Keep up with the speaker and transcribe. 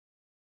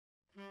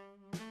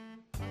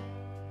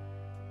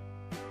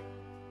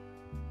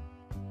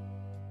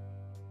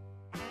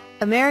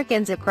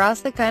Americans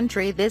across the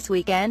country this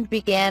weekend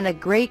began a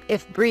great,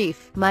 if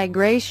brief,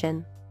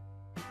 migration,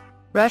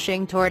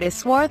 rushing toward a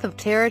swath of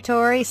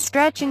territory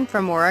stretching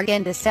from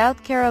Oregon to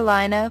South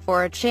Carolina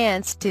for a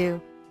chance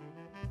to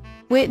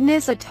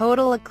witness a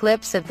total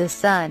eclipse of the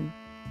sun.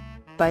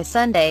 By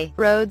Sunday,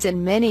 roads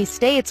in many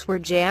states were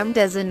jammed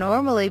as a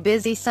normally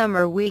busy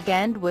summer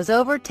weekend was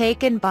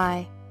overtaken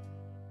by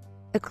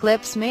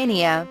eclipse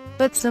mania,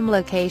 but some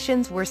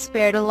locations were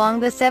spared along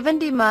the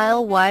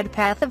 70-mile-wide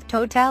path of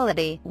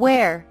totality,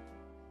 where,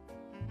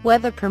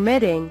 weather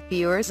permitting,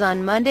 viewers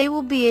on Monday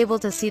will be able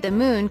to see the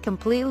moon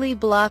completely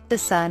block the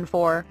sun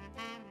for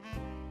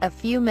a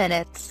few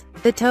minutes.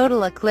 The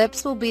total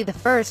eclipse will be the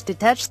first to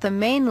touch the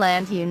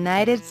mainland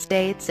United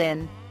States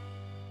in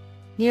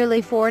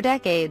nearly 4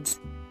 decades.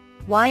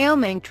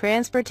 Wyoming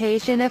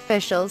transportation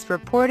officials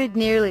reported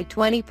nearly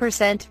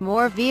 20%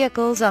 more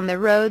vehicles on the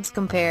roads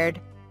compared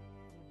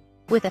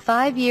with a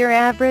 5-year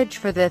average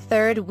for the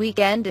third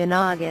weekend in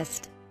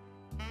August.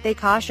 They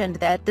cautioned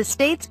that the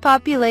state's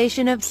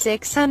population of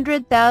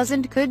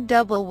 600,000 could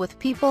double with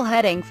people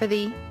heading for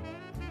the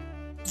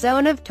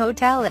zone of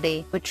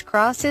totality, which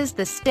crosses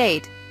the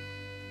state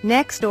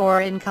next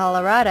door in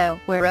Colorado,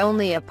 where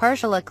only a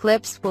partial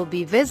eclipse will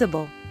be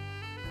visible.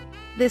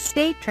 The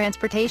state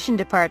transportation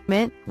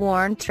department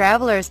warned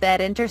travelers that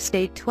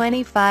Interstate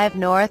 25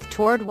 north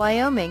toward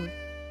Wyoming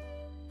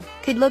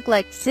could look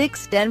like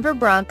 6 Denver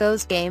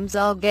Broncos games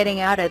all getting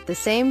out at the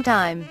same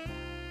time.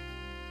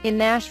 In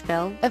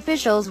Nashville,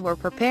 officials were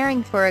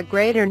preparing for a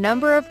greater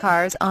number of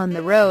cars on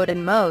the road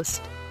and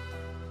most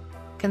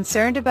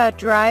concerned about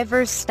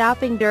drivers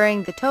stopping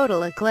during the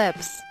total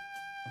eclipse.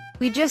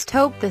 "We just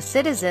hope the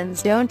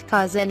citizens don't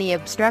cause any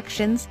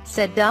obstructions,"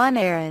 said Don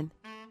Aaron,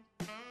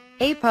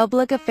 a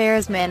public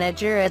affairs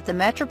manager at the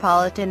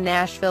Metropolitan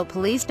Nashville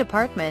Police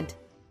Department.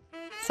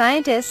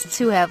 Scientists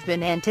who have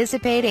been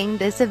anticipating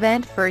this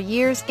event for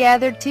years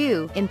gathered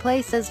too, in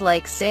places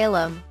like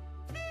Salem,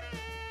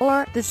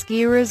 or the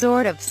ski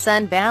resort of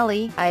Sun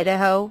Valley,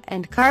 Idaho,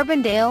 and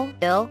Carbondale,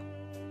 Ill.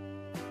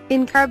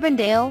 In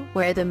Carbondale,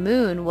 where the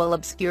moon will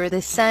obscure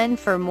the sun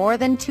for more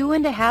than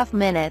 2.5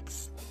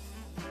 minutes,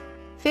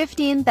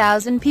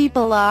 15,000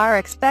 people are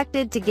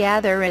expected to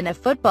gather in a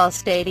football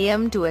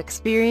stadium to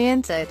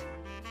experience it.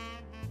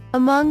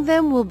 Among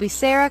them will be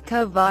Sarah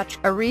Kovach,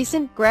 a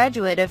recent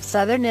graduate of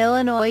Southern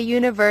Illinois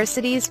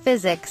University's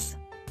physics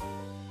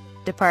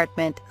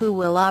department, who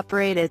will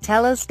operate a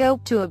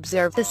telescope to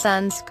observe the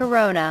sun's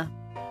corona,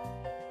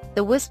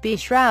 the wispy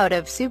shroud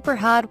of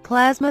superhot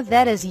plasma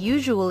that is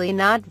usually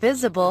not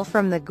visible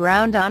from the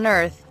ground on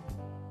Earth.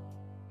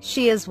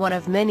 She is one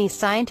of many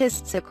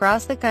scientists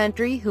across the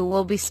country who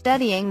will be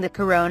studying the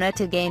corona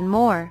to gain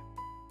more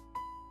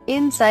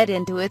insight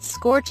into its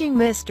scorching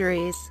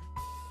mysteries.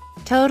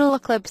 Total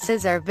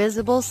eclipses are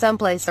visible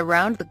someplace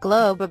around the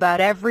globe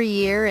about every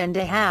year and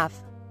a half,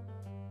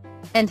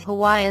 and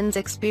Hawaiians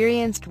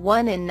experienced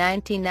one in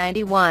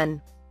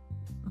 1991.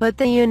 But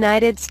the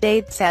United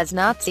States has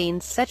not seen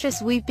such a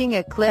sweeping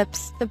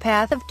eclipse. The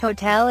path of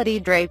totality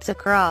drapes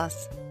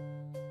across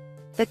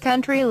the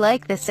country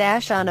like the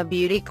sash on a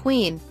beauty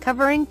queen,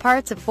 covering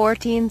parts of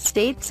 14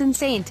 states and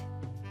St.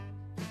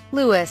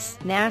 Louis,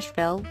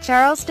 Nashville,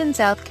 Charleston,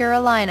 South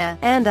Carolina,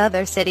 and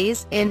other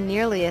cities, in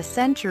nearly a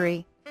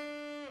century.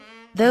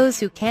 Those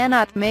who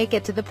cannot make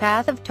it to the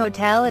path of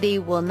totality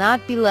will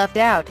not be left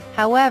out,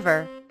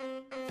 however.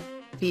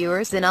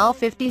 Viewers in all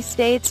 50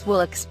 states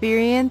will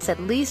experience at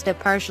least a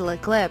partial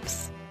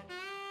eclipse,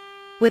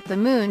 with the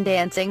moon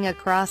dancing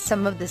across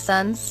some of the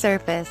sun's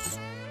surface.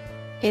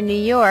 In New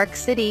York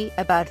City,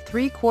 about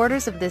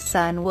 3/4 of the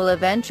sun will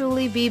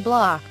eventually be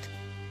blocked.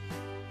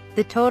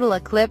 The total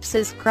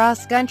eclipse's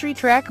cross-country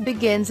trek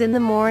begins in the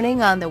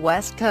morning on the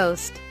West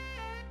Coast,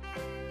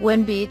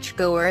 when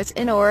beachgoers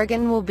in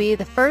Oregon will be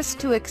the first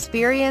to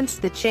experience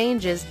the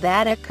changes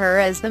that occur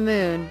as the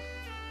moon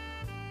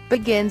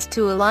begins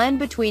to align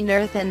between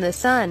Earth and the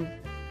sun.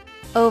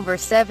 Over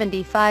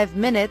 75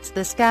 minutes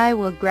the sky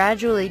will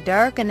gradually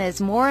darken as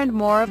more and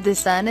more of the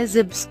sun is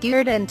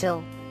obscured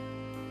until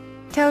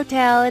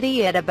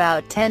totality at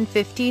about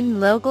 10:15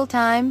 local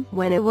time,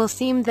 when it will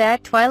seem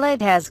that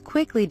twilight has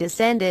quickly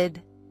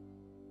descended.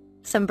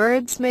 Some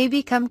birds may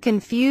become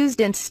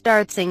confused and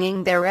start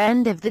singing their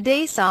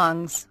end-of-the-day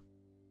songs.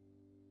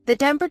 The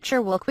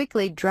temperature will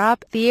quickly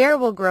drop, the air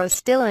will grow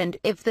still, and,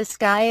 if the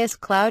sky is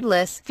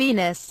cloudless,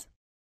 Venus,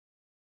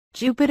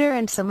 Jupiter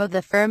and some of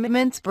the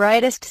firmament's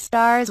brightest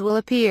stars will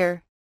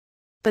appear.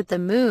 But the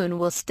moon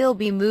will still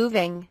be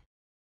moving.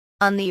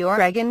 On the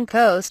Oregon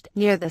coast,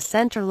 near the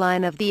center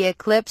line of the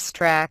eclipse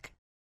track,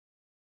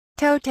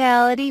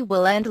 totality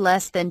will end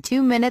less than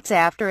 2 minutes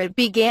after it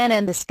began,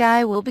 and the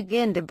sky will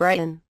begin to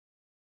brighten.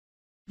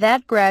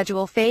 That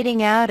gradual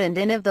fading out and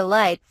in of the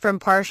light, from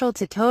partial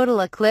to total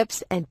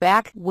eclipse and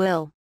back,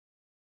 will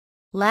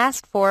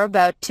last for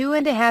about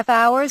 2.5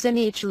 hours in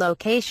each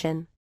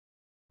location.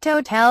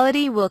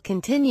 Totality will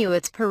continue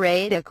its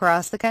parade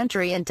across the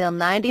country until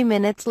 90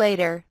 minutes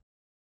later,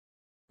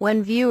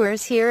 when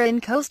viewers here in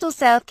coastal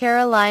South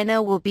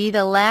Carolina will be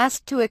the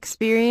last to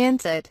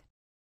experience it.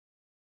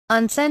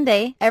 On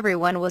Sunday,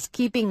 everyone was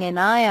keeping an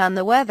eye on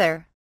the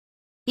weather.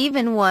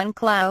 Even one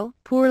cloud,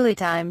 poorly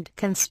timed,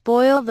 can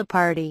spoil the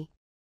party.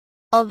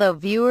 Although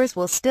viewers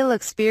will still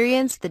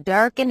experience the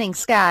darkening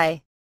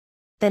sky.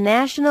 The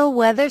National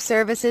Weather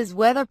Service's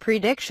Weather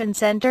Prediction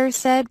Center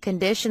said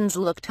conditions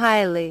looked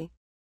highly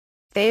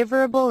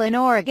favorable in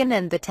Oregon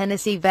and the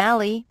Tennessee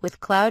Valley,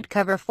 with cloud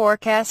cover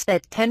forecast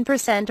at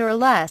 10% or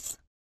less.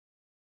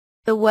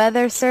 The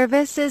Weather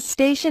Service is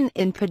stationed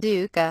in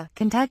Paducah,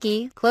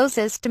 Kentucky,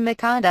 closest to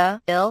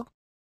McConnell,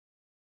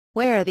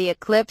 where the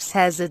eclipse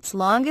has its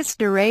longest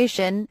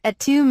duration, at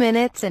 2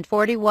 minutes and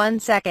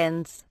 41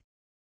 seconds.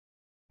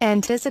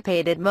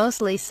 Anticipated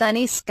mostly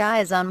sunny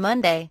skies on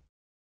Monday.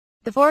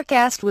 The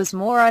forecast was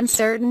more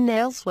uncertain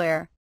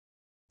elsewhere.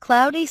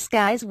 Cloudy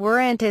skies were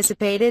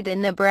anticipated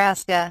in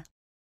Nebraska,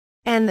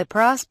 and the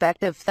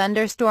prospect of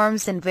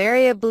thunderstorms and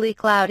variably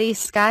cloudy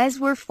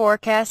skies were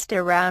forecast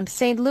around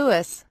St.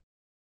 Louis.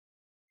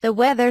 The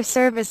Weather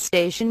Service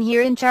station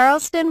here in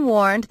Charleston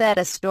warned that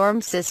a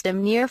storm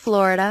system near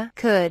Florida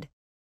could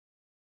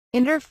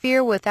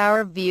interfere with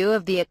our view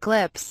of the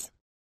eclipse.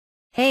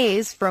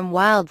 Haze from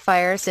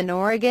wildfires in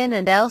Oregon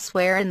and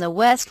elsewhere in the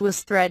West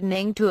was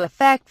threatening to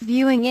affect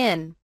viewing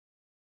in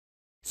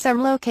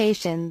some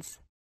locations.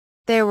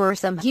 There were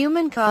some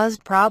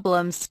human-caused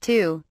problems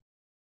too,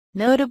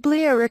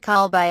 notably a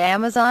recall by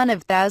Amazon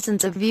of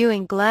thousands of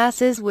viewing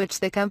glasses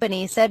which the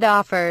company said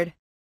offered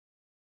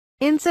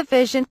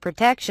insufficient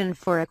protection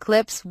for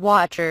eclipse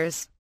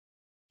watchers.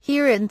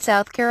 Here in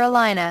South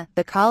Carolina,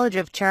 the College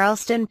of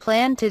Charleston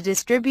planned to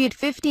distribute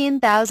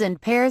 15,000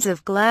 pairs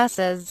of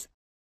glasses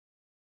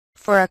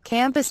for a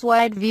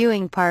campus-wide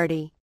viewing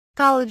party.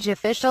 College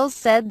officials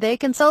said they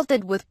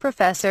consulted with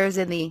professors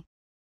in the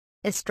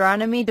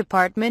astronomy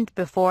department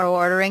before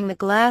ordering the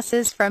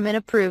glasses from an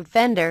approved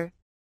vendor.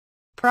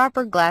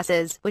 Proper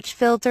glasses, which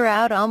filter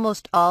out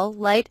almost all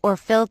light or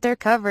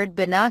filter-covered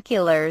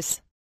binoculars,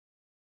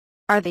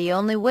 are the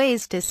only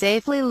ways to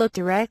safely look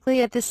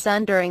directly at the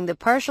sun during the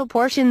partial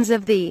portions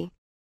of the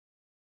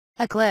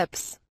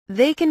eclipse.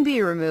 They can be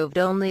removed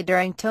only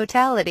during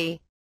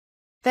totality.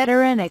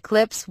 Veteran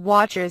eclipse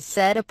watchers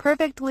said a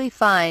perfectly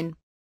fine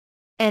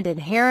and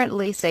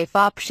inherently safe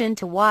option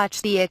to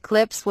watch the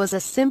eclipse was a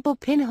simple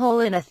pinhole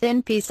in a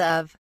thin piece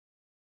of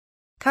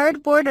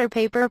cardboard or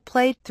paper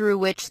plate through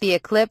which the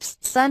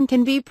eclipsed sun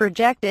can be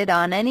projected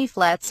on any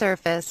flat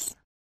surface.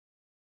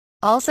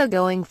 Also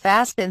going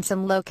fast in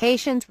some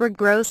locations were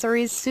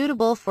groceries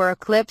suitable for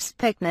eclipse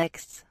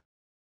picnics,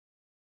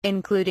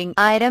 including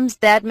items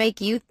that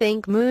make you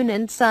think moon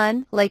and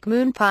sun, like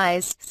moon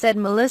pies, said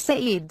Melissa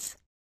Eads,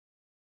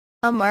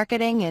 a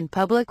marketing and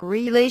public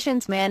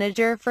relations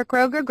manager for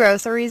Kroger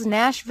Groceries'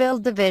 Nashville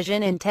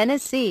division in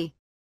Tennessee.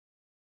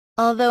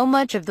 Although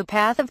much of the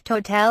path of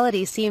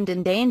totality seemed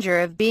in danger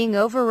of being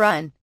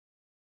overrun,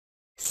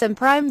 some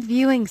prime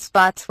viewing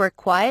spots were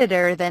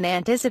quieter than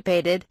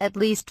anticipated, at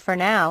least for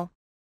now.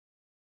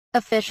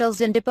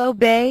 Officials in Depot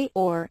Bay,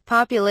 or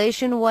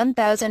population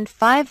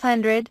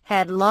 1,500,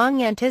 had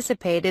long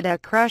anticipated a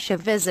crush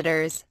of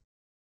visitors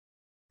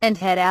and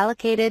had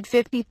allocated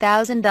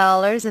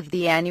 $50,000 of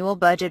the annual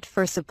budget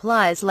for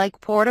supplies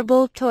like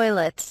portable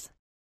toilets,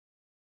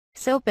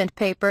 soap and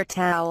paper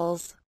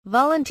towels.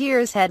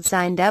 Volunteers had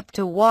signed up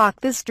to walk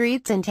the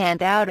streets and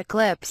hand out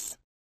eclipse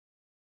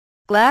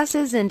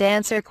glasses and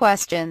answer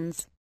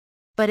questions.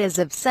 But as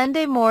of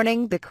Sunday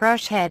morning, the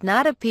crush had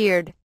not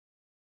appeared.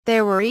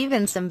 There were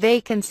even some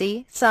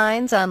vacancy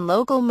signs on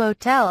local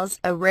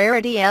motels, a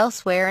rarity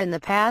elsewhere in the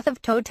path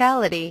of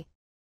totality,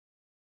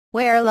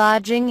 where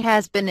lodging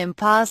has been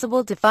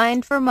impossible to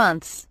find for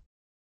months.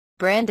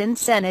 Brandon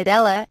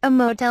Senadella, a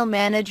motel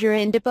manager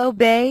in Depot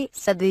Bay,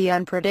 said the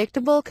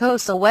unpredictable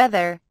coastal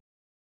weather,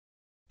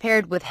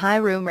 paired with high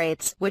room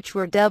rates, which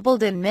were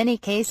doubled in many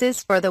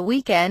cases for the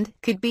weekend,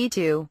 could be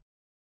to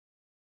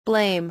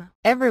blame.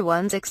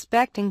 Everyone's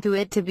expecting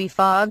it to be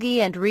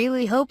foggy and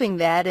really hoping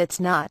that it's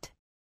not,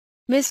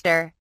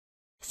 Mr.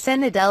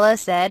 Senadella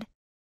said.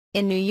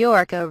 In New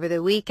York over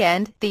the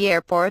weekend, the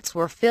airports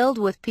were filled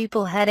with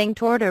people heading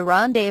toward a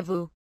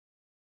rendezvous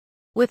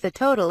with a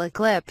total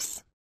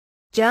eclipse.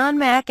 John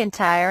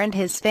McIntyre and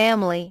his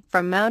family,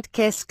 from Mount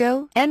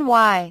Kisco,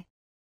 NY,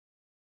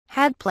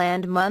 had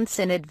planned months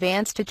in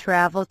advance to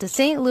travel to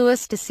St.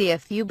 Louis to see a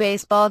few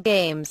baseball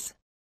games.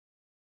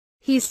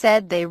 He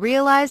said they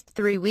realized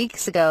 3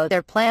 weeks ago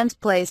their plans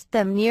placed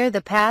them near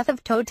the path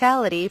of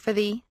totality for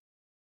the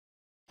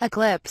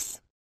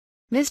eclipse.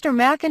 Mr.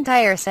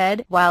 McIntyre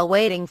said, while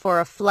waiting for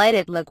a flight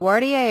at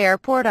LaGuardia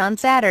Airport on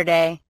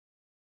Saturday,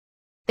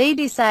 they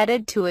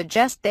decided to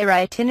adjust their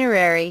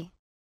itinerary.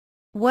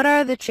 What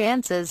are the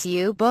chances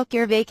you book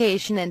your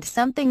vacation and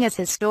something as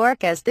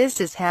historic as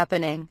this is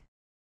happening?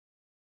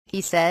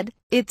 He said,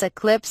 it's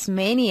eclipse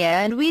mania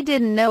and we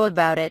didn't know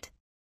about it.